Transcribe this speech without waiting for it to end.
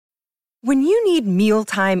When you need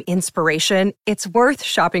mealtime inspiration, it's worth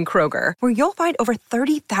shopping Kroger, where you'll find over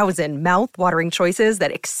 30,000 mouth-watering choices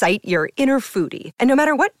that excite your inner foodie. And no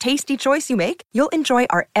matter what tasty choice you make, you'll enjoy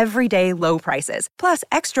our everyday low prices, plus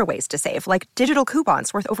extra ways to save, like digital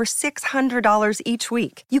coupons worth over $600 each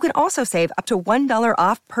week. You can also save up to $1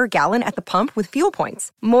 off per gallon at the pump with fuel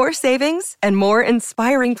points. More savings and more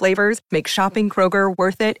inspiring flavors make shopping Kroger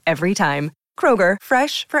worth it every time. Kroger,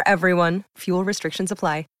 fresh for everyone. Fuel restrictions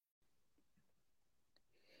apply.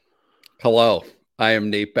 Hello, I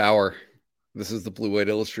am Nate Bauer. This is the BWI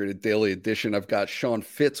Illustrated Daily Edition. I've got Sean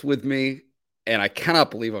Fitz with me, and I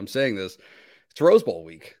cannot believe I'm saying this. It's Rose Bowl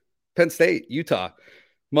week. Penn State, Utah,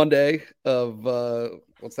 Monday of,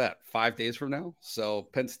 5 days from now? So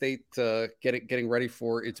Penn State getting ready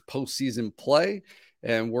for its postseason play,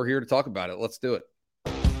 and we're here to talk about it. Let's do it.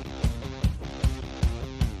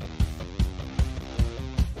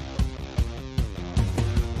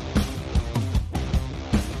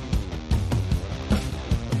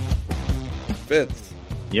 Fitz.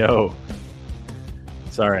 Yo.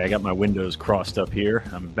 Sorry, I got my windows crossed up here.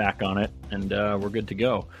 I'm back on it, and we're good to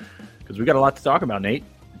go. Because we got a lot to talk about, Nate.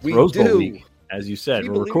 It's Rose Bowl week, as you said.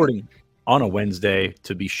 We're recording on a Wednesday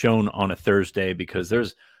to be shown on a Thursday because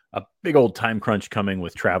there's a big old time crunch coming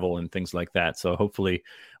with travel and things like that. So hopefully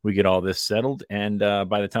we get all this settled, and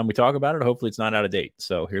by the time we talk about it, hopefully it's not out of date.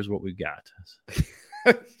 So here's what we've got.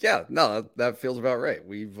 Yeah, no, that feels about right.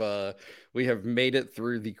 We have made it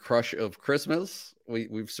through the crush of Christmas.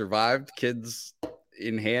 We've survived, kids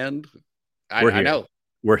in hand. I know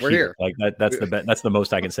we're here. Like that's the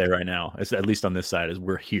most I can say right now. It's, at least on this side, is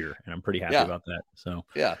we're here, and I'm pretty happy about that. So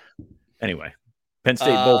yeah. Anyway, Penn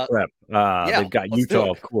State Bowl prep. They've got Utah,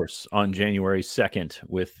 of course, on January 2nd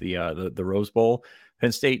with the Rose Bowl.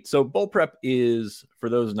 Penn State. So bowl prep is, for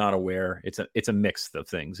those not aware, it's a mix of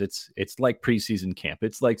things. It's like preseason camp.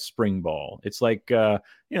 It's like spring ball. It's like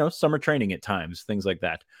summer training at times, things like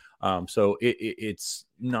that. So it's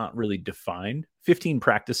not really defined. 15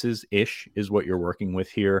 practices ish is what you're working with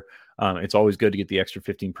here. It's always good to get the extra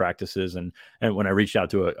 15 practices. And when I reached out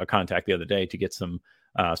to a contact the other day to get some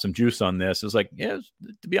juice on this, it was like, yeah,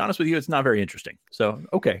 to be honest with you, it's not very interesting. So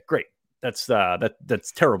okay, great. That's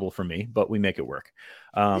terrible for me, but we make it work.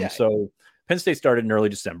 So Penn State started in early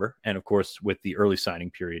December, and of course, with the early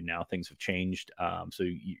signing period now, things have changed. So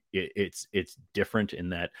it's different in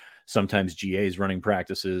that sometimes GA is running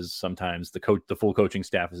practices, sometimes the full coaching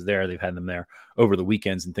staff is there. They've had them there over the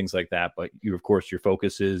weekends and things like that. But your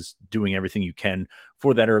focus is doing everything you can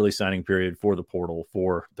for that early signing period, for the portal,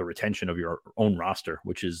 for the retention of your own roster,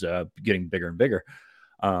 which is getting bigger and bigger.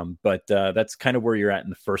 But that's kind of where you're at in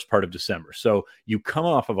the first part of December. So you come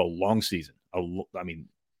off of a long season.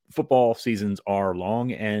 Football seasons are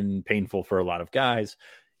long and painful for a lot of guys.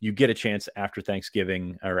 You get a chance after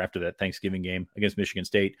Thanksgiving, or after that Thanksgiving game against Michigan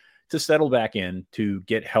State, to settle back in, to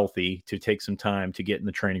get healthy, to take some time to get in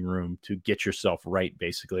the training room, to get yourself right,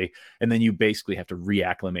 basically. And then you basically have to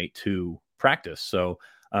reacclimate to practice. So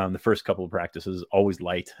the first couple of practices, always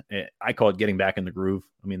light. I call it getting back in the groove.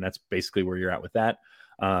 I mean, that's basically where you're at with that.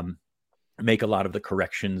 Make a lot of the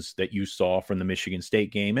corrections that you saw from the Michigan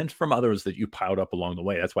State game and from others that you piled up along the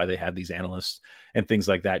way. That's why they have these analysts and things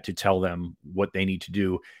like that to tell them what they need to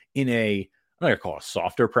do in I'm not going to call it a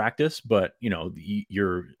softer practice, but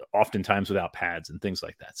you're oftentimes without pads and things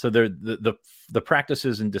like that. So the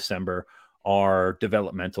practices in December are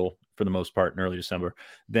developmental for the most part in early December.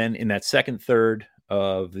 Then in that second third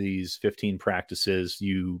of these 15 practices,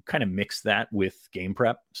 you kind of mix that with game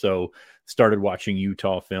prep. So started watching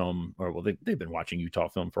Utah film, they've been watching Utah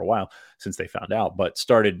film for a while since they found out, but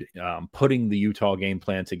started putting the Utah game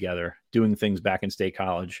plan together, doing things back in State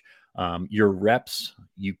College. Your reps,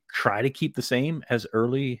 you try to keep the same as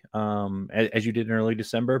early as you did in early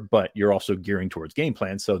December, but you're also gearing towards game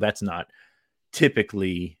plan. So that's not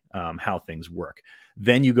typically how things work.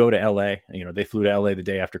 Then you go to LA, they flew to LA the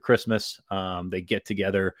day after Christmas. They get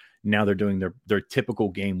together. Now they're doing their typical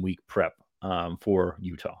game week prep for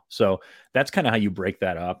Utah. So that's kind of how you break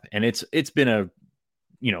that up. And it's been a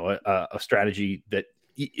strategy that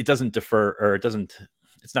it doesn't differ, or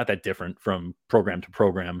it's not that different from program to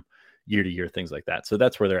program, year to year, things like that. So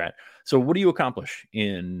that's where they're at. So what do you accomplish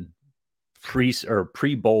in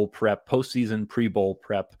pre-bowl prep, postseason pre-bowl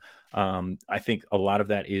prep? I think a lot of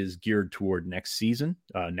that is geared toward next season,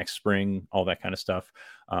 next spring, all that kind of stuff.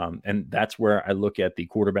 And that's where I look at the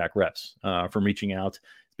quarterback reps from reaching out.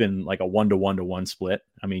 It's been like a 1-to-1-to-1 split.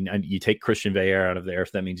 I mean, you take Christian Veillere out of there.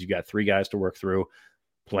 So that means you got 3 guys to work through,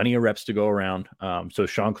 plenty of reps to go around. So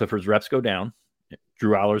Sean Clifford's reps go down.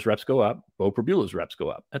 Drew Aller's reps go up. Bo Perbula's reps go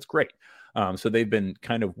up. That's great. So they've been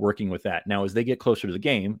kind of working with that. Now, as they get closer to the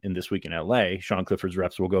game, in this week in LA, Sean Clifford's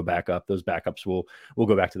reps will go back up. Those backups will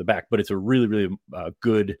go back to the back. But it's a really, really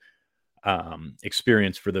good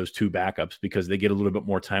experience for those two backups because they get a little bit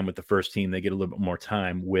more time with the first team. They get a little bit more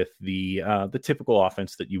time with the typical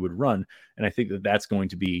offense that you would run. And I think that that's going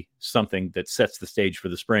to be something that sets the stage for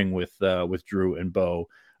the spring with Drew and Bo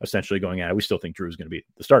essentially going at it. We still think Drew is going to be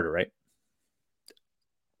the starter, right?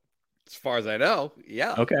 As far as I know,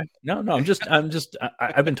 yeah. Okay. No,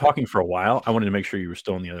 I've been talking for a while. I wanted to make sure you were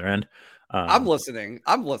still on the other end. I'm listening.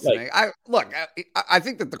 I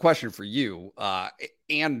think that the question for you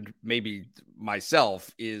and maybe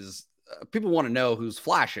myself is people want to know who's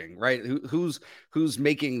flashing, right? Who's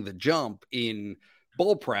making the jump in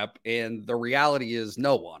bowl prep, and the reality is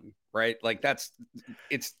no one, right? Like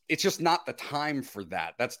it's just not the time for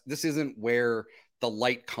that. This isn't where the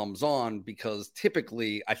light comes on, because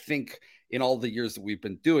typically I think in all the years that we've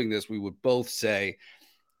been doing this, we would both say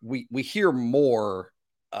we hear more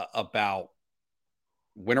about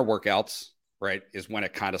winter workouts, right? Is when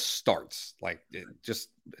it kind of starts. Like just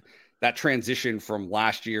that transition from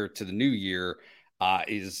last year to the new year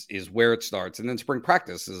is where it starts. And then spring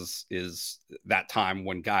practice is that time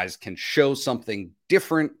when guys can show something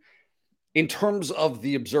different in terms of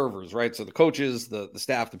the observers, right? So the coaches, the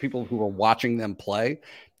staff, the people who are watching them play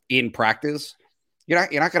in practice, you're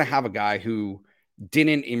not going to have a guy who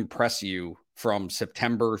didn't impress you from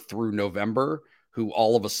September through November, who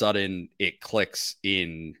all of a sudden it clicks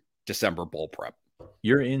in December bowl prep.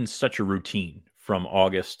 You're in such a routine from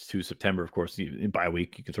August to September. Of course, bye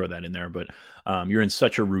week, you can throw that in there, but you're in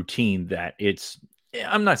such a routine that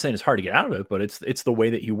I'm not saying it's hard to get out of it, but it's the way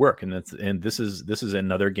that you work. And this is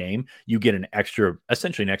another game. You get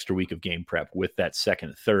essentially an extra week of game prep with that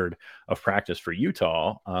second third of practice for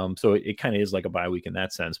Utah. So it kind of is like a bye week in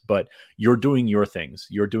that sense, but you're doing your things.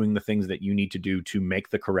 You're doing the things that you need to do to make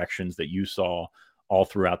the corrections that you saw all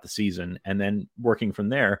throughout the season, and then working from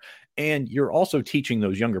there. And you're also teaching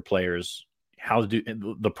those younger players how to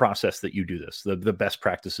do the process that you do this, the best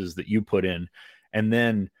practices that you put in. And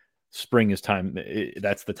then spring is time.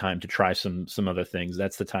 That's the time to try some other things.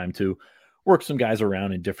 That's the time to work some guys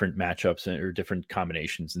around in different matchups or different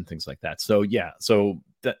combinations and things like that. So yeah, so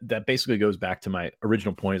that basically goes back to my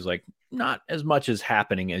original point, is like not as much is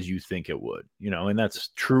happening as you think it would, and that's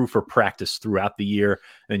true for practice throughout the year.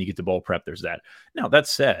 And then you get to bowl prep. There's that. Now, that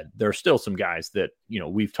said, there are still some guys that,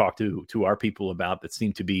 we've talked to our people about that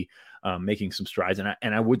seem to be making some strides.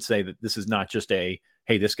 And I would say that this is not just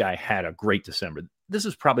hey, this guy had a great December. This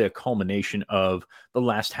is probably a culmination of the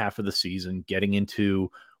last half of the season, getting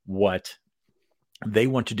into what they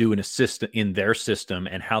want to do in their system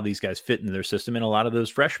and how these guys fit into their system. And a lot of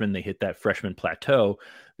those freshmen, they hit that freshman plateau.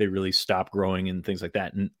 They really stop growing and things like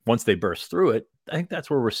that. And once they burst through it, I think that's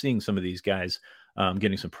where we're seeing some of these guys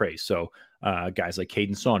getting some praise. So guys like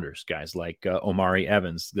Caden Saunders, guys like Omari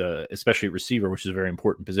Evans, especially receiver, which is a very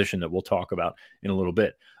important position that we'll talk about in a little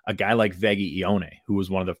bit. A guy like Vegi Ione, who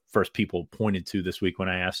was one of the first people pointed to this week when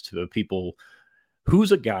I asked people,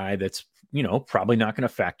 who's a guy that's, probably not going to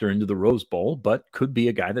factor into the Rose Bowl, but could be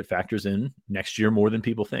a guy that factors in next year more than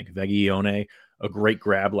people think. Vegi Ione, a great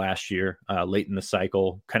grab last year, late in the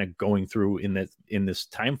cycle, kind of going through in this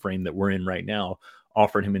time frame that we're in right now.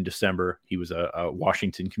 Offered him in December. He was a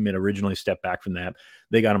Washington commit, originally stepped back from that.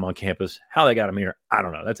 They got him on campus. How they got him here, I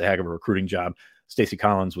don't know. That's a heck of a recruiting job. Stacey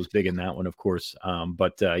Collins was big in that one, of course.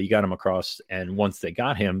 But you got him across. And once they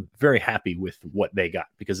got him, very happy with what they got,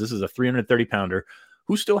 because this is a 330-pounder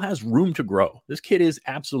who still has room to grow. This kid is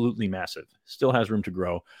absolutely massive, still has room to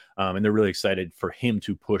grow. And they're really excited for him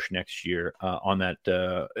to push next year on that.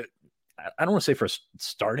 I don't want to say for a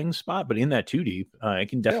starting spot, but in that 2 deep, it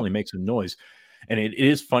can definitely make some noise. And it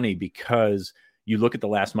is funny because you look at the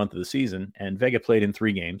last month of the season, and Vega played in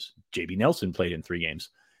 3 games. JB Nelson played in 3 games.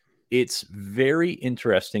 It's very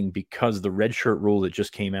interesting because the redshirt rule that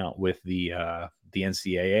just came out with the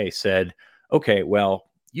NCAA said, okay, well,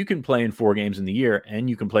 you can play in 4 games in the year and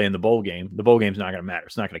you can play in the bowl game. The bowl game's not going to matter.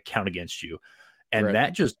 It's not going to count against you. And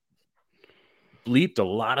that just bleeped a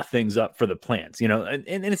lot of things up for the plans, and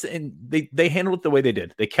they handled it the way they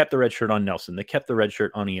did. They kept the red shirt on Nelson. They kept the red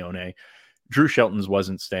shirt on Ione. Drew Shelton's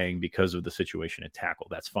wasn't staying because of the situation at tackle.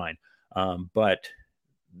 That's fine. But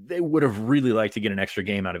they would have really liked to get an extra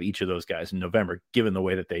game out of each of those guys in November, given the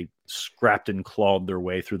way that they scrapped and clawed their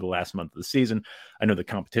way through the last month of the season. I know the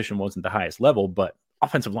competition wasn't the highest level, but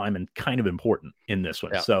offensive lineman kind of important in this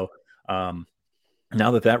one. Yeah. So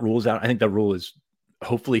now that rule is out, I think that rule is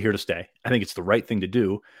hopefully here to stay. I think it's the right thing to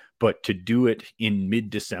do, but to do it in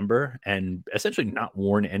mid-December and essentially not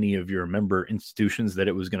warn any of your member institutions that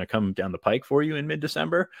it was going to come down the pike for you in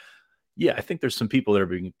mid-December, Yeah, I think there's some people that are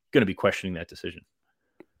going to be questioning that decision.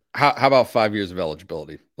 How about 5 years of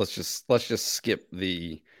eligibility? Let's just skip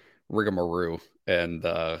the rigmarole and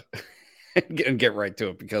get right to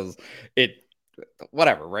it, because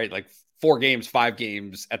whatever, right? Like 4 games, 5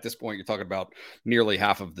 games at this point, you're talking about nearly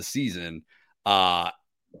half of the season. But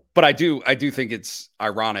I do think it's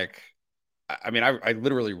ironic. I mean, I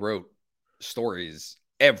literally wrote stories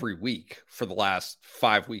every week for the last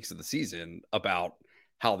 5 weeks of the season about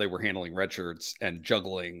how they were handling red shirts and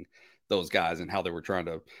juggling those guys and how they were trying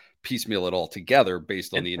to piecemeal it all together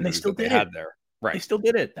based on the injuries that they had there. Right. They still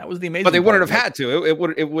did it. That was the amazing But they wouldn't part. have had to.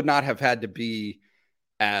 It would not have had to be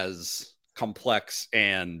as complex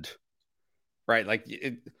and right. Like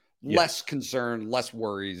less concern, less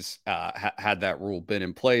worries had that rule been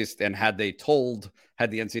in place. And had the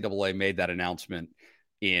NCAA made that announcement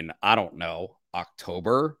in, I don't know,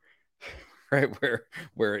 October, right,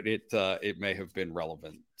 where it may have been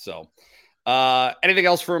relevant. So anything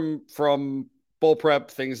else from bowl prep,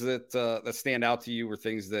 things that stand out to you, or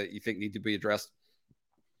things that you think need to be addressed?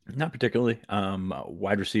 Not particularly.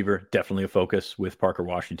 Wide receiver, definitely a focus with Parker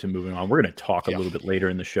Washington moving on. We're going to talk a little bit later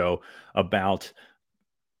in the show about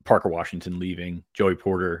Parker Washington leaving, Joey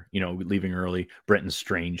Porter, leaving early, Brenton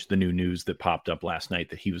Strange, the new news that popped up last night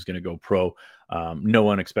that he was going to go pro. No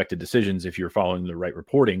unexpected decisions if you're following the right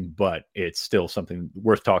reporting, but it's still something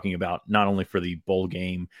worth talking about, not only for the bowl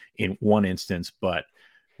game in one instance, but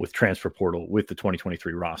with transfer portal, with the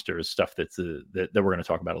 2023 roster, is stuff that we're going to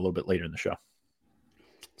talk about a little bit later in the show.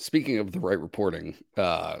 Speaking of the right reporting,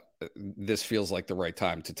 this feels like the right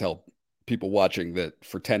time to tell people watching that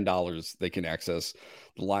for $10 they can access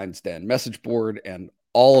the Lions Den message board and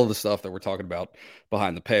all of the stuff that we're talking about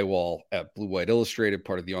behind the paywall at Blue White Illustrated,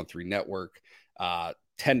 part of the On3 network.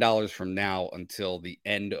 $10 from now until the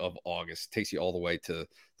end of August takes you all the way to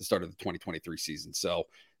the start of the 2023 season. So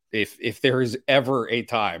if there is ever a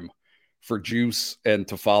time for juice and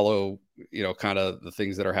to follow, kind of the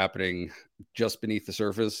things that are happening just beneath the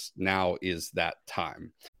surface, now is that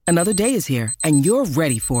time. Another day is here and you're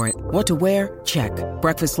ready for it. What to wear? Check.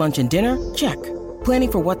 Breakfast, lunch, and dinner? Check.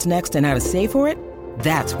 Planning for what's next and how to save for it?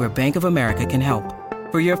 That's where Bank of America can help.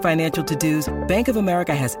 For your financial to-dos, Bank of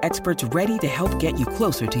America has experts ready to help get you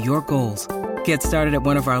closer to your goals. Get started at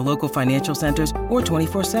one of our local financial centers or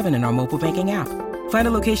 24/7 in our mobile banking app. Find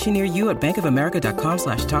a location near you at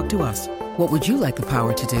bankofamerica.com/talktous. What would you like the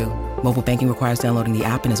power to do? Mobile banking requires downloading the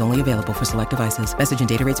app and is only available for select devices. Message and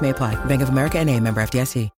data rates may apply. Bank of America N.A., member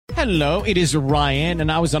FDIC. Hello, it is Ryan,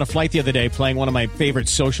 and I was on a flight the other day playing one of my favorite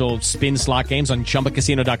social spin slot games on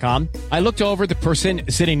ChumbaCasino.com. I looked over at the person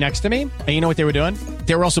sitting next to me, and you know what they were doing?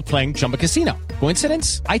 They were also playing Chumba Casino.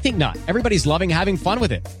 Coincidence? I think not. Everybody's loving having fun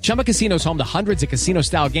with it. Chumba Casino is home to hundreds of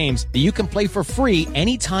casino-style games that you can play for free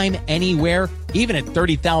anytime, anywhere, even at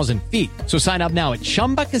 30,000 feet. So sign up now at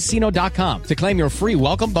ChumbaCasino.com to claim your free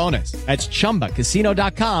welcome bonus. That's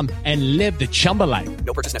ChumbaCasino.com and live the Chumba life.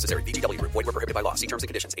 No purchase necessary. BWI Group. Void where prohibited by law. See terms and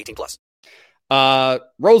conditions. 18+.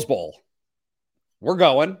 Rose Bowl. We're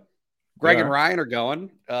going. Greg and Ryan are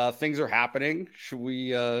going. Things are happening. Should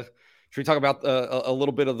we talk about a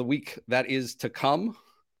little bit of the week that is to come?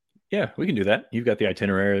 Yeah, we can do that. You've got the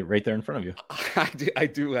itinerary right there in front of you. I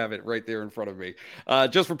do have it right there in front of me.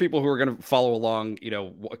 Just for people who are going to follow along,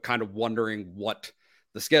 kind of wondering what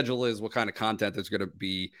the schedule is, what kind of content is going to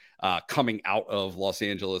be coming out of Los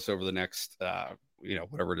Angeles over the next,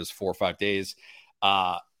 whatever it is, 4 or 5 days.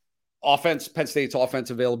 Penn State's offense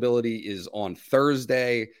availability is on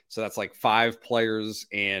Thursday. So that's like 5 players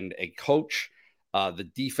and a coach. The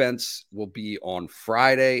defense will be on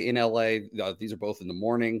Friday in LA. These are both in the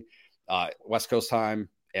morning, West Coast time.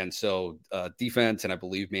 And so defense, and I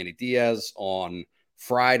believe Manny Diaz on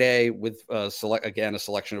Friday with a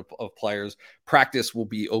selection of players. Practice will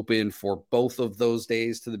be open for both of those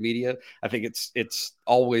days to the media. I think it's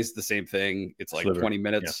always the same thing. It's like 20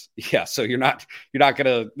 minutes. Yeah. So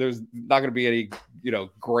there's not gonna be any,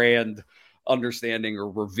 grand understanding or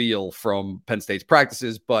reveal from Penn State's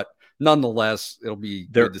practices, but nonetheless, it'll be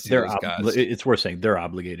good to see those guys. It's worth saying they're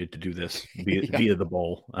obligated to do this via the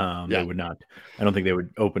bowl. They would not. I don't think they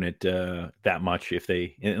would open it that much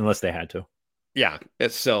unless they had to. Yeah.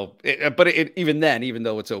 Even then, even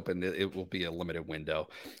though it's open, it will be a limited window.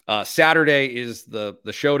 Saturday is the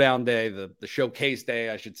showdown day, the showcase day,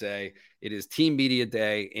 I should say. It is team media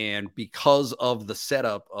day. And because of the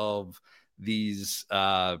setup of these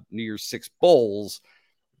New Year's Six bowls,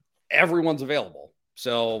 everyone's available.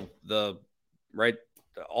 So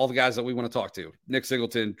all the guys that we want to talk to, Nick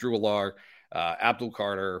Singleton, Drew Allar, Abdul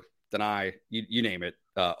Carter, Denai, you name it.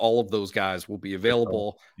 All of those guys will be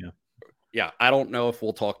available. Yeah. I don't know if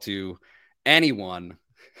we'll talk to anyone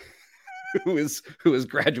who is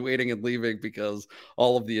graduating and leaving, because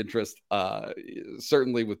all of the interest,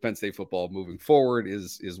 certainly with Penn State football moving forward,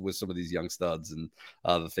 is with some of these young studs and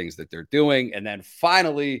the things that they're doing. And then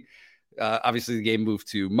finally, obviously the game moved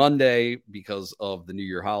to Monday because of the New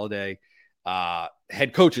Year holiday.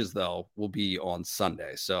 Head coaches, though, will be on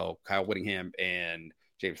Sunday. So Kyle Whittingham and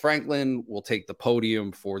James Franklin will take the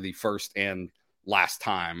podium for the first and last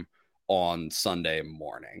time on Sunday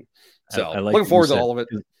morning. So I like looking forward to all of it.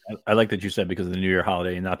 I like that you said because of the New Year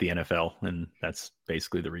holiday and not the NFL, and that's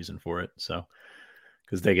basically the reason for it. So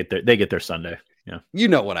because they get their Sunday. Yeah, you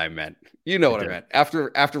know what I meant. You know what I meant.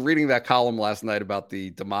 After reading that column last night about the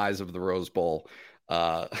demise of the Rose Bowl,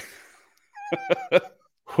 oh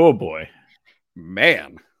boy,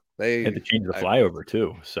 man, they had to change the flyover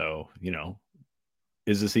too. So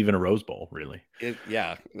is this even a Rose Bowl, really?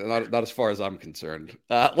 Not as far as I'm concerned.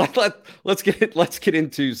 Let's get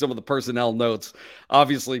into some of the personnel notes.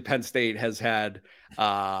 Obviously, Penn State has had,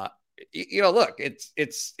 look,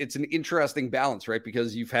 it's an interesting balance, right?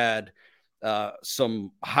 Because you've had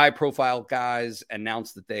some high-profile guys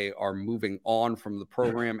announce that they are moving on from the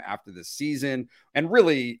program after this season, and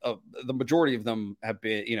really, the majority of them have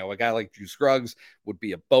been, a guy like Drew Scruggs would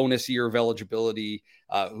be a bonus year of eligibility,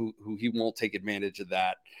 who he won't take advantage of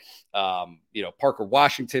that. Parker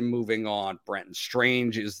Washington moving on. Brenton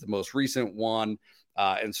Strange is the most recent one,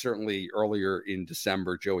 and certainly earlier in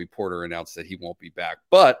December, Joey Porter announced that he won't be back.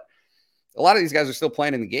 But a lot of these guys are still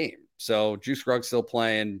playing in the game. So Drew Scruggs still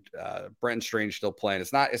playing, Brenton Strange still playing.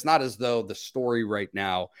 It's not as though the story right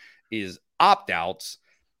now is opt-outs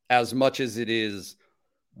as much as it is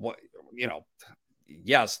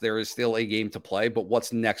yes, there is still a game to play, but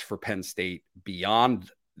what's next for Penn State beyond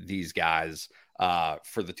these guys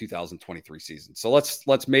for the 2023 season? So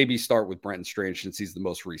let's maybe start with Brenton Strange, since he's the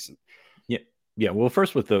most recent. Yeah. Well,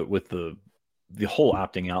 first with the whole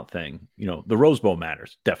opting out thing, the Rose Bowl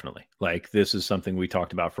matters, definitely. Like, this is something we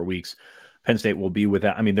talked about for weeks. Penn State will be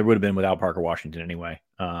without, there would have been without Parker Washington anyway.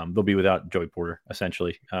 They'll be without Joey Porter,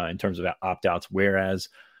 essentially, in terms of opt-outs, whereas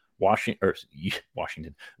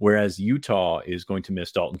Utah is going to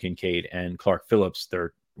miss Dalton Kincaid and Clark Phillips.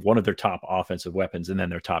 They're one of their top offensive weapons and then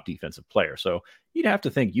their top defensive player. So you'd have to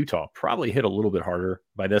think Utah probably hit a little bit harder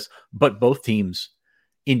by this, but both teams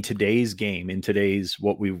in today's game,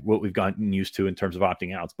 what we've gotten used to in terms of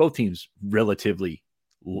opting outs, both teams relatively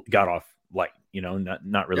got off light,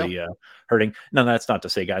 not really hurting. Now, that's not to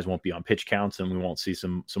say guys won't be on pitch counts and we won't see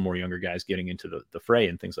some more younger guys getting into the fray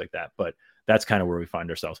and things like that. But that's kind of where we find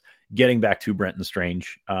ourselves. Getting back to Brenton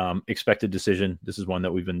Strange, expected decision. This is one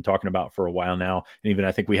that we've been talking about for a while now. And even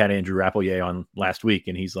I think we had Andrew Rappelier on last week,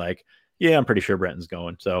 and he's like, yeah, I'm pretty sure Brenton's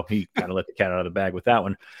going. So he kind of let the cat out of the bag with that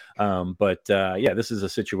one. But this is a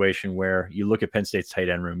situation where you look at Penn State's tight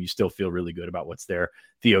end room, you still feel really good about what's there.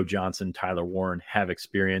 Theo Johnson, Tyler Warren have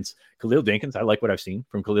experience. Khalil Dinkins, I like what I've seen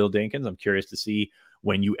from Khalil Dinkins. I'm curious to see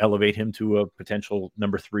when you elevate him to a potential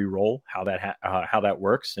number 3 role, how that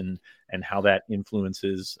works and how that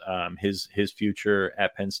influences his future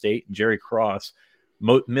at Penn State. Jerry Cross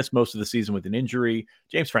missed most of the season with an injury.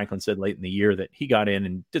 James Franklin said late in the year that he got in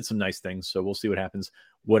and did some nice things. So we'll see what happens.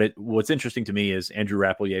 What's interesting to me is Andrew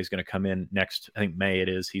Rappelier is going to come in next, I think May it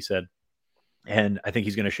is, he said. And I think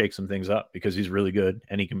he's going to shake some things up because he's really good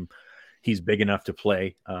and he's big enough to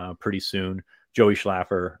play pretty soon. Joey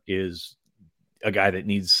Schlaffer is a guy that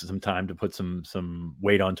needs some time to put some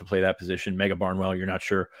weight on to play that position. Mega Barnwell, you're not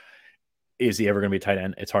sure. Is he ever going to be a tight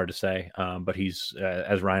end? It's hard to say. But he's,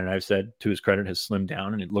 as Ryan and I have said, to his credit, has slimmed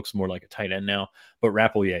down and it looks more like a tight end now. But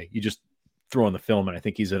Rappelier, you just throw on the film, and I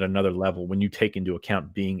think he's at another level when you take into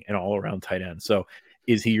account being an all-around tight end. So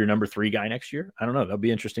is he your number 3 guy next year? I don't know. That'll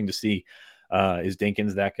be interesting to see. Is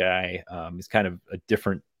Dinkins that guy? He's kind of a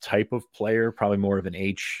different type of player, probably more of an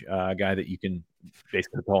H guy that you can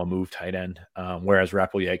basically call a move tight end, whereas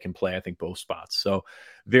Rappelier can play, I think, both spots. So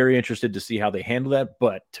very interested to see how they handle that.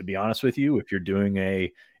 But to be honest with you, if you're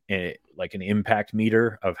doing like an impact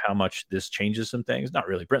meter of how much this changes some things, not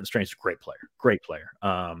really. Brenton Strange is a great player.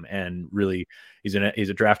 And really he's a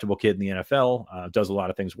draftable kid in the NFL, does a lot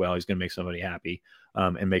of things well. He's going to make somebody happy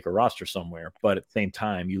and make a roster somewhere. But at the same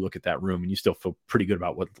time, you look at that room and you still feel pretty good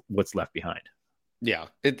about what's left behind. Yeah,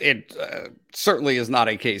 it certainly is not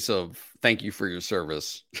a case of thank you for your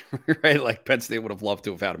service, right? Like Penn State would have loved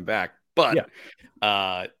to have had him back, but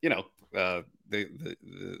the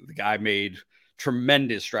guy made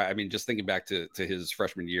tremendous stride. I mean, just thinking back to his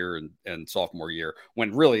freshman year and sophomore year,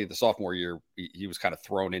 when really the sophomore year he was kind of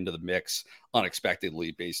thrown into the mix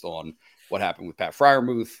unexpectedly based on what happened with Pat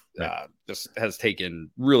Freiermuth. Just has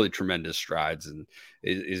taken really tremendous strides and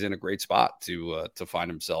is in a great spot to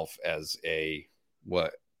find himself as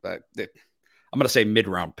I'm going to say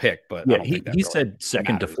mid-round pick, but yeah, I don't think that he really said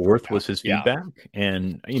second to matters fourth right was his now. feedback,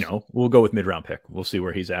 and we'll go with mid-round pick. We'll see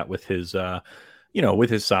where he's at with his with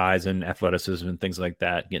his size and athleticism and things like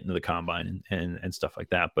that, getting to the combine and stuff like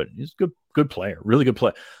that. But he's a good player, really good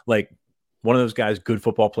player. Like one of those guys, good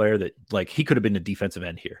football player that like he could have been a defensive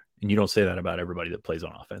end here. And you don't say that about everybody that plays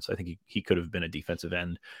on offense. I think he could have been a defensive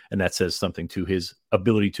end, and that says something to his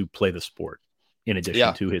ability to play the sport in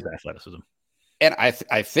addition to his athleticism. And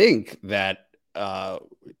I think that,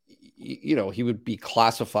 he would be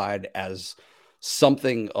classified as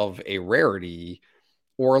something of a rarity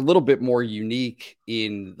or a little bit more unique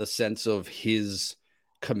in the sense of his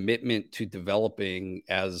commitment to developing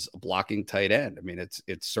as a blocking tight end. I mean,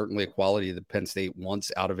 it's certainly a quality that Penn State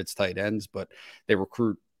wants out of its tight ends, but they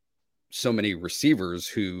recruit so many receivers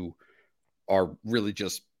who are really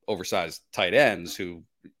just oversized tight ends who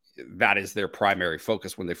that is their primary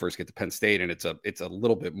focus when they first get to Penn State. And it's a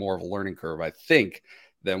little bit more of a learning curve, I think,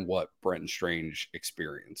 than what Brenton Strange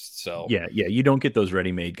experienced. So yeah, you don't get those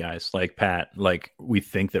ready-made guys like Pat, like we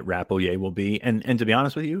think that Rapolier will be. And to be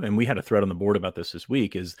honest with you, and we had a thread on the board about this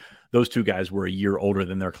week, is those two guys were a year older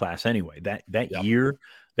than their class anyway. That year,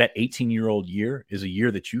 that 18-year-old year is a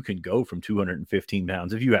year that you can go from 215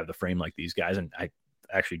 pounds if you have the frame like these guys. And I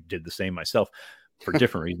actually did the same myself for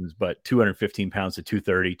different reasons, but 215 pounds to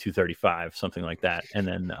 230, 235, something like that. And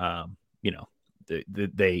then,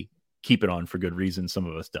 they keep it on for good reason. Some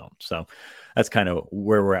of us don't. So that's kind of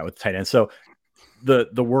where we're at with tight end. So the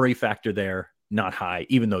worry factor there, not high,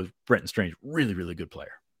 even though Brenton Strange, really, really good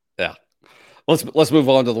player. Yeah. Let's move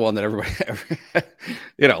on to the one that everybody,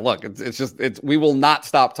 look, we will not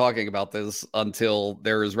stop talking about this until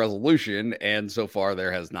there is resolution. And so far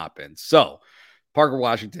there has not been. So Parker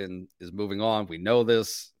Washington is moving on. We know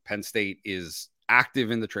this. Penn State is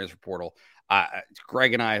active in the transfer portal.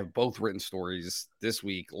 Greg and I have both written stories this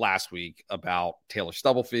week, last week, about Taylor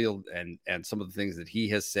Stubblefield and some of the things that he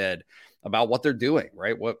has said about what they're doing,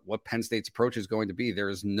 right? What Penn State's approach is going to be. There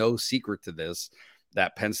is no secret to this,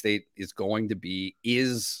 that Penn State is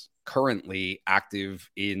currently active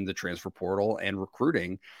in the transfer portal and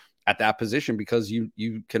recruiting at that position, because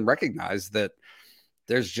you can recognize that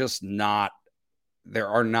there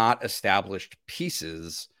are not established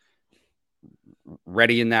pieces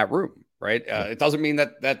ready in that room. Right. It doesn't mean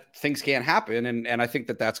that things can't happen. And I think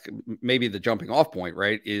that's maybe the jumping off point,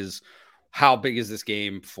 right? Is how big is this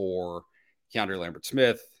game for Keandre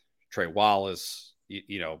Lambert-Smith, Trey Wallace,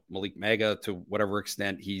 Malik Mega, to whatever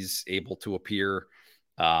extent he's able to appear.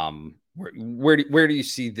 Where do you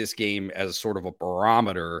see this game as sort of a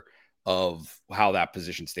barometer of how that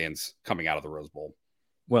position stands coming out of the Rose Bowl?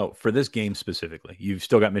 Well, for this game specifically, you've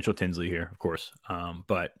still got Mitchell Tinsley here, of course,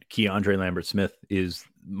 but Keandre Lambert-Smith is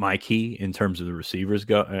my key in terms of the receivers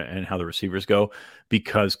go and how the receivers go,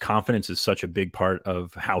 because confidence is such a big part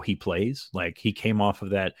of how he plays. Like, he came off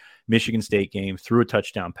of that Michigan State game, threw a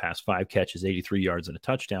touchdown pass, 5 catches, 83 yards and a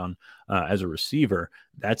touchdown as a receiver.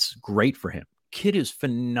 That's great for him. Kid is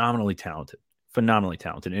phenomenally talented.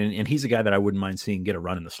 And he's a guy that I wouldn't mind seeing get a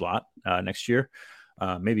run in the slot next year.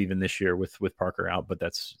 Maybe even this year with Parker out, but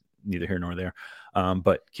that's neither here nor there.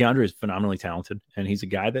 But Keandre is phenomenally talented, and he's a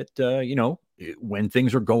guy that, when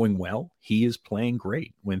things are going well, he is playing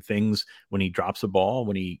great. When he drops a ball,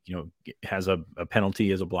 when he, has a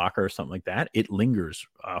penalty as a blocker or something like that, it lingers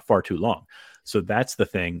far too long. So that's the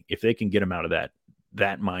thing. If they can get him out of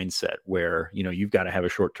that mindset where, you've got to have a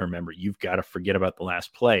short-term memory, you've got to forget about the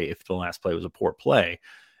last play if the last play was a poor play,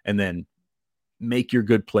 and then make your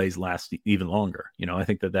good plays last even longer. I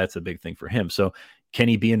think that's a big thing for him. So can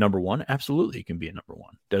he be a number one? Absolutely. He can be a number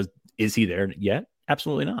one. Is he there yet?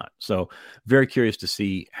 Absolutely not. So very curious to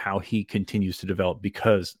see how he continues to develop,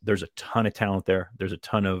 because there's a ton of talent there. There's a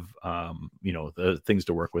ton of, the things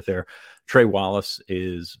to work with there. Trey Wallace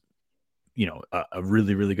is, a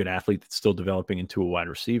really, really good athlete that's still developing into a wide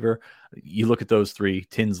receiver. You look at those three: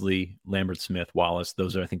 Tinsley, Lambert-Smith, Wallace.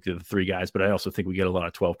 Those are, I think, the 3 guys. But I also think we get a lot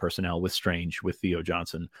of 12 personnel with Strange, with Theo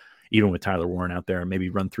Johnson, even with Tyler Warren out there, and maybe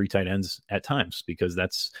run 3 tight ends at times, because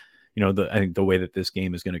that's, I think the way that this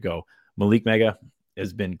game is going to go. Malik Mega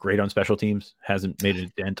has been great on special teams, hasn't made a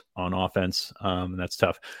dent on offense. And that's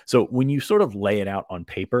tough. So when you sort of lay it out on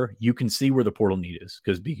paper, you can see where the portal need is,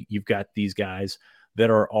 because you've got these guys that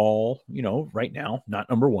are all, right now, not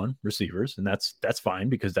number one receivers. And that's fine,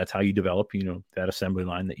 because that's how you develop, that assembly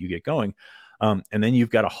line that you get going. And then you've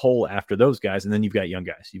got a hole after those guys. And then you've got young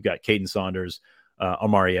guys. You've got Caden Saunders,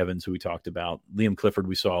 Amari Evans, who we talked about, Liam Clifford,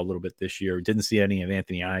 we saw a little bit this year. Didn't see any of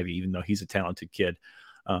Anthony Ivy, even though he's a talented kid.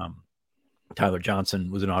 Tyler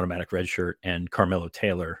Johnson was an automatic redshirt, and Carmelo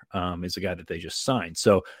Taylor is a guy that they just signed.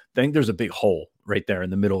 So I think there's a big hole right there in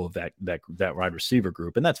the middle of that wide receiver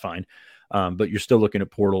group, and that's fine. But you're still looking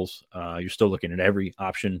at portals. You're still looking at every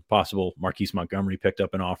option possible. Marquise Montgomery picked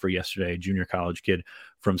up an offer yesterday, a junior college kid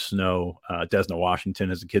from Snow. Desna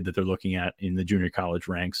Washington is a kid that they're looking at in the junior college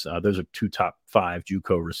ranks. Those are 2 top 5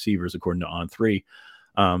 JUCO receivers, according to On3.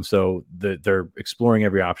 So they're exploring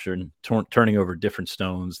every option, turning over different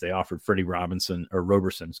stones. They offered Freddie Roberson,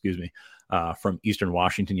 from Eastern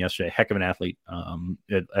Washington yesterday. Heck of an athlete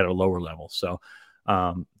at a lower level. So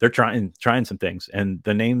they're trying some things. And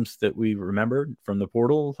the names that we remembered from the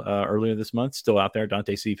portal earlier this month still out there.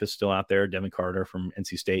 Dante Cephas still out there. Devin Carter from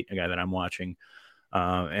NC State, a guy that I'm watching.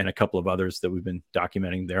 And a couple of others that we've been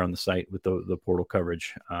documenting there on the site with the portal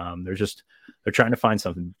coverage. They're trying to find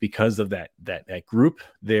something because of that group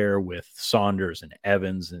there with Saunders and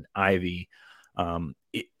Evans and Ivy.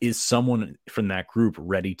 Is someone from that group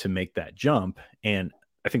ready to make that jump? And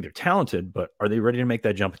I think they're talented, but are they ready to make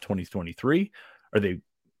that jump in 2023? Do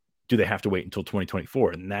they have to wait until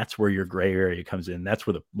 2024? And that's where your gray area comes in. That's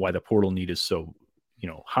why the portal need is so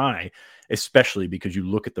high, especially because you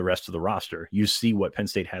look at the rest of the roster, you see what Penn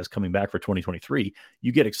State has coming back for 2023.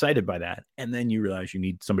 You get excited by that. And then you realize you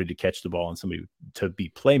need somebody to catch the ball and somebody to be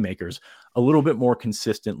playmakers a little bit more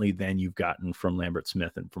consistently than you've gotten from Lambert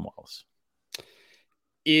Smith and from Wallace.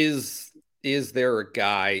 Is there a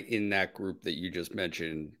guy in that group that you just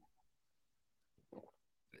mentioned,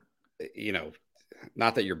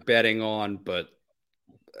 not that you're betting on, but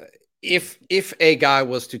if a guy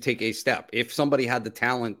was to take a step, if somebody had the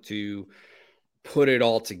talent to put it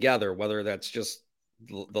all together, whether that's just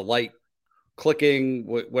the light clicking,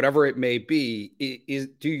 whatever it may be,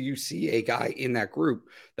 do you see a guy in that group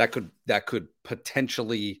that could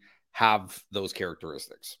potentially have those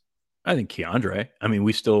characteristics? I think Keandre. I mean,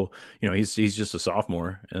 we still, he's just a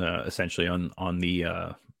sophomore, essentially on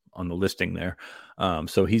the listing there.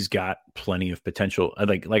 So he's got plenty of potential.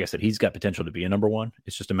 Like I said, he's got potential to be a number one.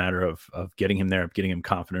 It's just a matter of getting him there, getting him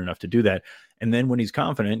confident enough to do that. And then when he's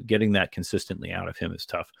confident, getting that consistently out of him is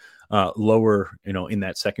tough. Lower, in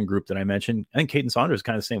that second group that I mentioned, I think Caden Saunders is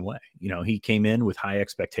kind of the same way. He came in with high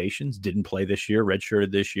expectations, didn't play this year,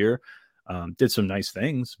 redshirted this year, did some nice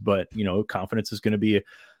things, but confidence is going to be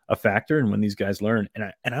a factor. And when these guys learn,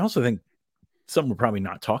 and I also think something we're probably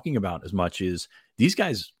not talking about as much is these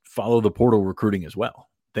guys follow the portal recruiting as well.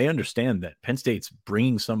 They understand that Penn State's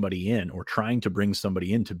bringing somebody in or trying to bring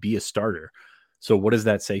somebody in to be a starter. So what does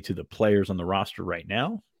that say to the players on the roster right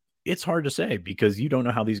now? It's hard to say because you don't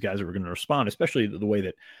know how these guys are going to respond, especially the way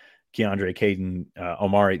that Keandre, Caden,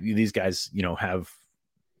 Omari, these guys, have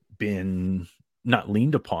been not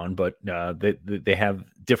leaned upon, but they have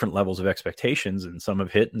different levels of expectations, and some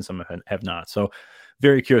have hit and some have not. So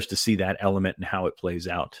very curious to see that element and how it plays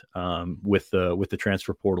out with the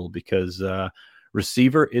transfer portal, because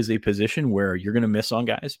receiver is a position where you're going to miss on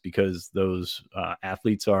guys because those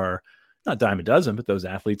athletes are not dime a dozen, but those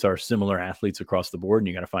athletes are similar athletes across the board, and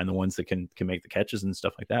you got to find the ones that can make the catches and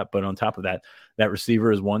stuff like that. But on top of that, that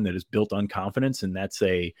receiver is one that is built on confidence, and that's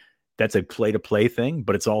a play-to-play thing,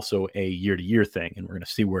 but it's also a year-to-year thing, and we're going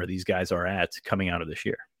to see where these guys are at coming out of this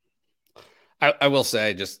year. I will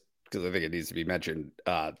say, just because I think it needs to be mentioned,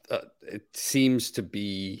 it seems to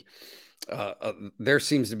be there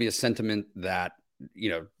seems to be a sentiment that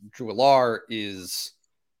Drew Allar is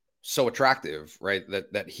so attractive, right?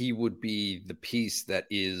 That he would be the piece that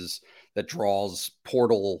draws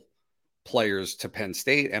portal players to Penn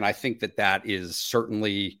State, and I think that is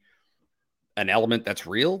certainly an element that's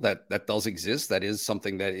real, that does exist. That is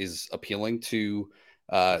something that is appealing to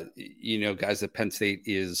guys that Penn State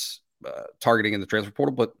is targeting in the transfer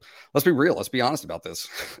portal. But let's be real. Let's be honest about this.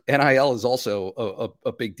 NIL is also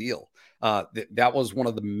a big deal. That was one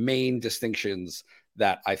of the main distinctions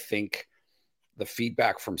that I think the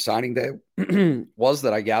feedback from signing day was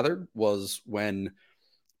that I gathered was when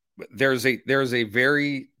there's a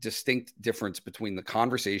very distinct difference between the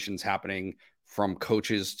conversations happening from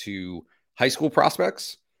coaches to high school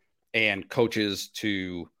prospects and coaches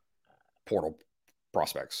to portal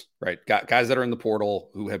prospects, right? Guys that are in the portal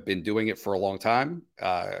who have been doing it for a long time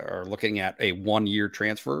are looking at a 1-year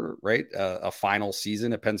transfer, right? A final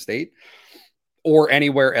season at Penn State or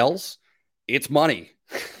anywhere else. It's money.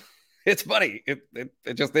 It's money.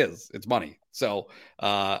 It just is. It's money. So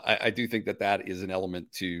I do think that is an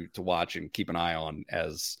element to watch and keep an eye on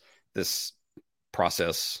as this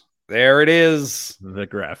process. There it is. The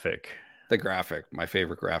graphic, my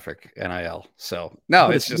favorite graphic, NIL. So no,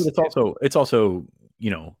 it's also,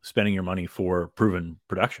 spending your money for proven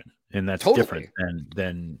production. And that's totally different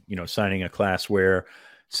than signing a class where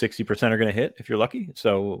 60% are going to hit if you're lucky.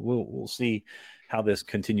 So we'll see how this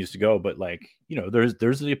continues to go. But like,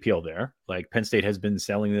 there's the appeal there. Like Penn State has been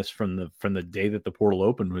selling this from the day that the portal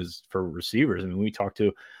opened was for receivers. I mean, we talked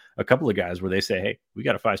to a couple of guys where they say, hey, we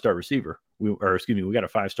got a 5-star receiver. We got a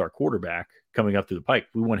 5-star quarterback coming up through the pike.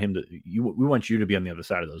 We want we want you to be on the other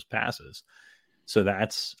side of those passes. So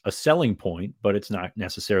that's a selling point, but it's not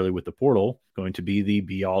necessarily with the portal going to be the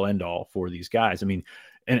be all end all for these guys. I mean,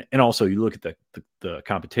 and also you look at the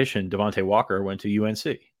competition. Devontae Walker went to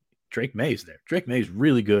UNC. Drake May's there. Drake May's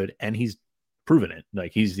really good, and he's proven it.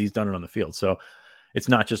 Like he's done it on the field. So it's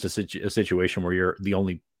not just a situation where you're the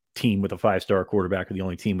only team with a 5-star quarterback or the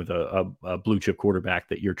only team with a blue chip quarterback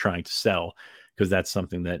that you're trying to sell, because that's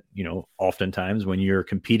something that, oftentimes when you're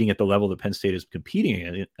competing at the level that Penn State is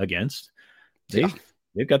competing against,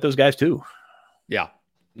 they've got those guys too. Yeah,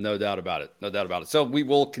 no doubt about it. No doubt about it. So we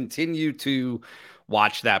will continue to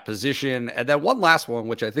watch that position. And then one last one,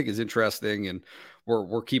 which I think is interesting, and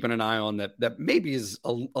we're keeping an eye on that maybe is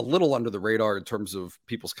a little under the radar in terms of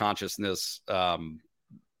people's consciousness, from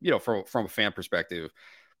a fan perspective.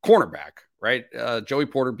 Cornerback, right? Joey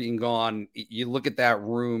Porter being gone. You look at that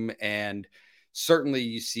room, and certainly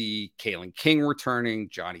you see Kalen King returning,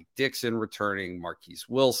 Johnny Dixon returning, Marquise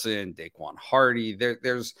Wilson, Daquan Hardy.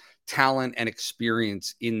 There's talent and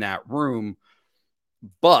experience in that room.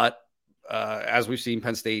 But as we've seen,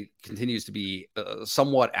 Penn State continues to be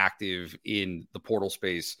somewhat active in the portal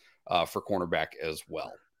space for cornerback as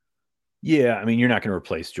well. Yeah, I mean, you're not going to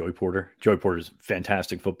replace Joey Porter. Joey Porter's a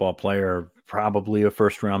fantastic football player, probably a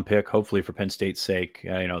first-round pick, hopefully for Penn State's sake.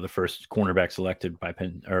 The first cornerback selected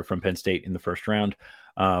from Penn State in the first round.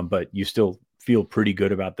 But you still feel pretty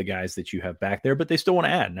good about the guys that you have back there, but they still want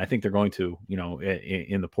to add. And I think they're going to,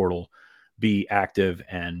 in the portal, be active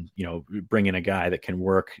and, bring in a guy that can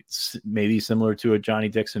work maybe similar to a Johnny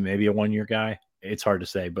Dixon, maybe a one-year guy. It's hard to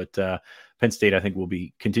say, but Penn State, I think, will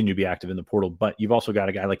continue to be active in the portal. But you've also got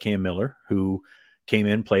a guy like Cam Miller who came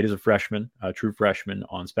in, played as a freshman, a true freshman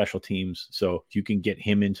on special teams. So if you can get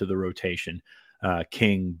him into the rotation,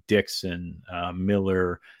 King, Dixon,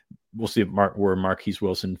 Miller, we'll see where Marquise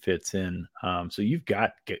Wilson fits in. So you've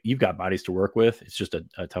got bodies to work with. It's just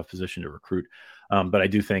a tough position to recruit. But I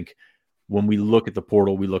do think when we look at the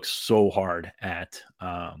portal, we look so hard at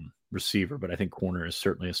receiver, but I think corner is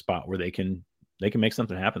certainly a spot where they can make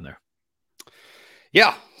something happen there.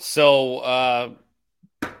 Yeah. So I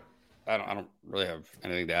don't really have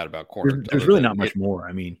anything to add about corner. There's really not much more.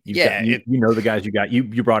 I mean, the guys you got.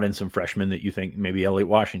 You brought in some freshmen that you think maybe Elliot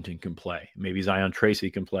Washington can play. Maybe Zion Tracy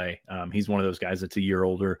can play. He's one of those guys that's a year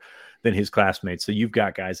older than his classmates. So you've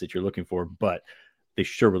got guys that you're looking for, but they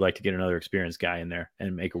sure would like to get another experienced guy in there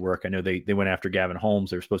and make it work. I know they went after Gavin Holmes.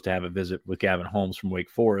 They were supposed to have a visit with Gavin Holmes from Wake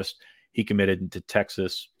Forest. He committed to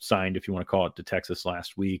Texas, signed, if you want to call it, to Texas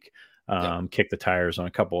last week. Kicked the tires on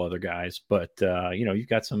a couple other guys, but you've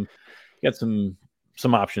got some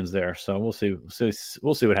options there. So we'll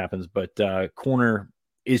see what happens. But corner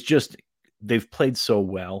is just, they've played so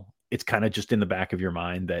well. It's kind of just in the back of your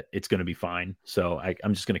mind that it's going to be fine. So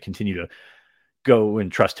I'm just going to continue to go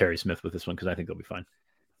and trust Terry Smith with this one, because I think they'll be fine.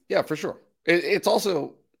 Yeah, for sure. It's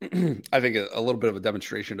also, I think, a little bit of a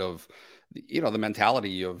demonstration of, the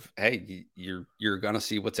mentality of, hey, you're going to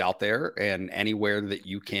see what's out there, and anywhere that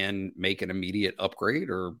you can make an immediate upgrade,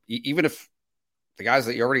 or even if the guys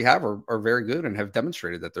that you already have are very good and have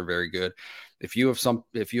demonstrated that they're very good. If you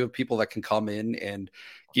have people that can come in and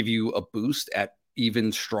give you a boost at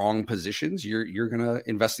even strong positions, you're going to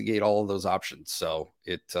investigate all of those options. So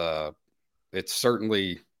it's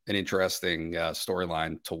certainly an interesting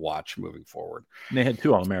storyline to watch moving forward. And they had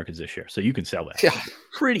 2 All-Americans this year, so you can sell that. Yeah,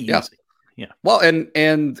 pretty easy. Yeah. Well,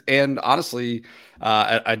 and honestly,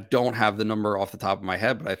 I don't have the number off the top of my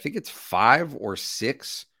head, but I think it's 5 or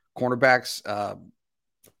 6 cornerbacks.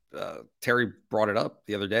 Terry brought it up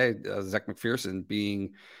the other day. Zach McPherson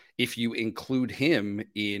being, if you include him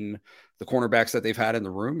in the cornerbacks that they've had in the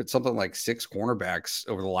room, it's something like 6 cornerbacks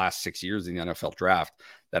over the last 6 years in the NFL draft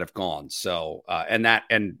that have gone. So,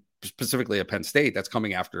 and specifically at Penn State, that's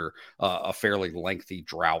coming after a fairly lengthy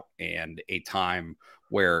drought and a time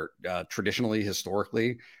where traditionally,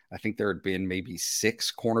 historically, I think there had been maybe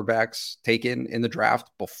 6 cornerbacks taken in the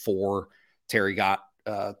draft before Terry got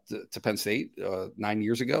to Penn State 9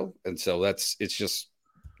 years ago. And so it's just,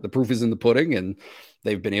 the proof is in the pudding, and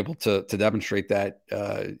they've been able to demonstrate that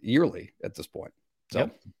yearly at this point. So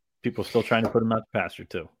yep. People still trying to put him out to pasture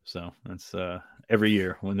too. So that's every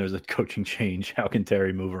year when there's a coaching change, how can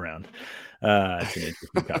Terry move around? It's an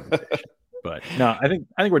interesting conversation. But no, I think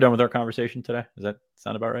we're done with our conversation today. Does that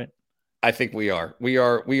sound about right? I think we are. We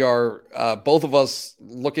are both of us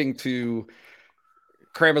looking to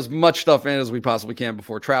cram as much stuff in as we possibly can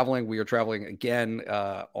before traveling. We are traveling again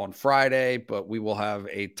on Friday, but we will have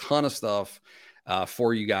a ton of stuff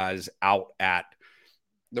for you guys out at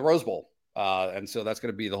the Rose Bowl. And so that's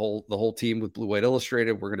going to be the whole team with Blue White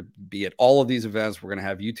Illustrated. We're going to be at all of these events. We're going to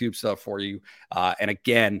have YouTube stuff for you. And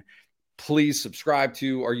again, please subscribe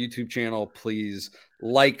to our YouTube channel. Please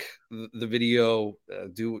like the video.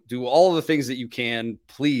 Do all of the things that you can.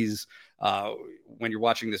 Please, when you're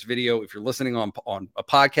watching this video, if you're listening on a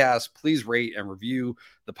podcast, please rate and review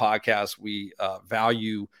the podcast. We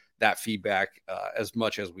value that feedback as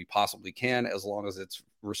much as we possibly can, as long as it's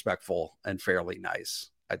respectful and fairly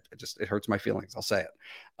nice. It hurts my feelings. I'll say it.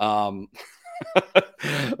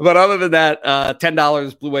 But other than that,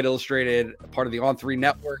 $10, Blue White Illustrated, part of the On3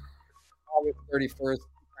 network, August 31st.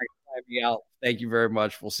 Me out. Thank you very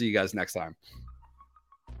much. We'll see you guys next time.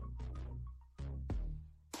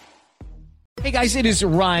 Hey guys, it is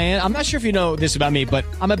Ryan. I'm not sure if you know this about me, but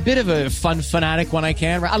I'm a bit of a fun fanatic when I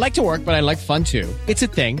can. I like to work, but I like fun too. It's a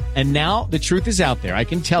thing. And now the truth is out there. I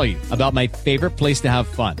can tell you about my favorite place to have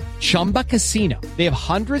fun. Chumba Casino. They have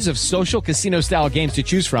hundreds of social casino style games to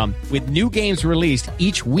choose from with new games released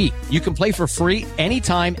each week. You can play for free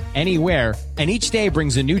anytime, anywhere. And each day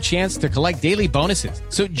brings a new chance to collect daily bonuses.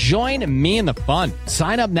 So join me in the fun.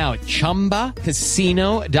 Sign up now at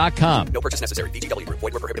ChumbaCasino.com. No purchase necessary. BGW. Void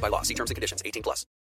where prohibited by law. See terms and conditions. 18+.